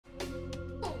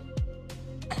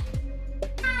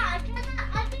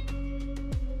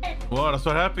Well, that's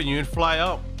what happened. You didn't fly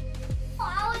up.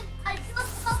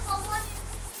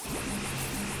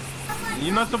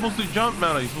 You're not supposed to jump,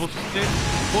 man. You're supposed to stay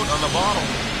put on the bottom.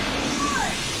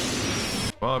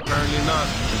 Well, apparently not.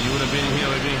 You would have been here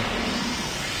with me.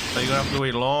 So you're gonna have to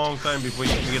wait a long time before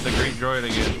you can get the great droid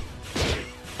again.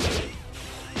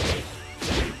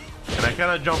 And I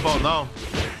cannot jump out now.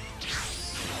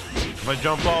 If I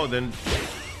jump out, then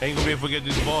I ain't gonna be able to get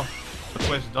this ball. The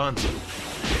quest done.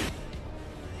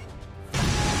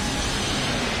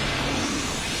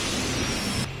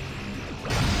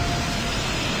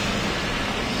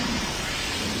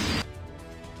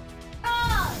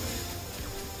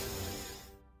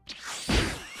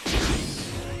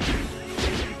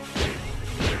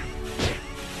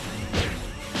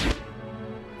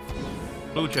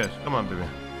 Blue chest, come on, baby.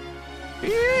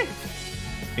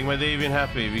 Make my day even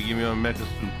happy if you give me a mecha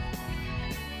suit.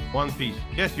 One piece.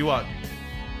 Yes, you are.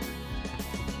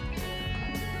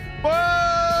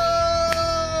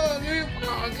 Whoa! Give me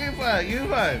five, give me five, give me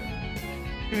five.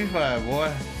 Give me five,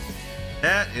 boy.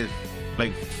 That is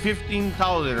like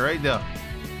 15,000 right there.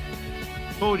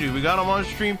 Told you, we got them on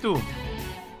stream too.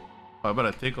 Oh, I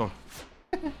better take them.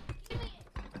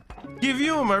 Give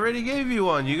you them, I already gave you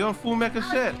one. You got a full mecha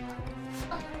set.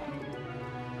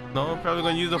 No, I'm probably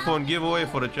gonna use the phone giveaway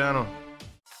for the channel.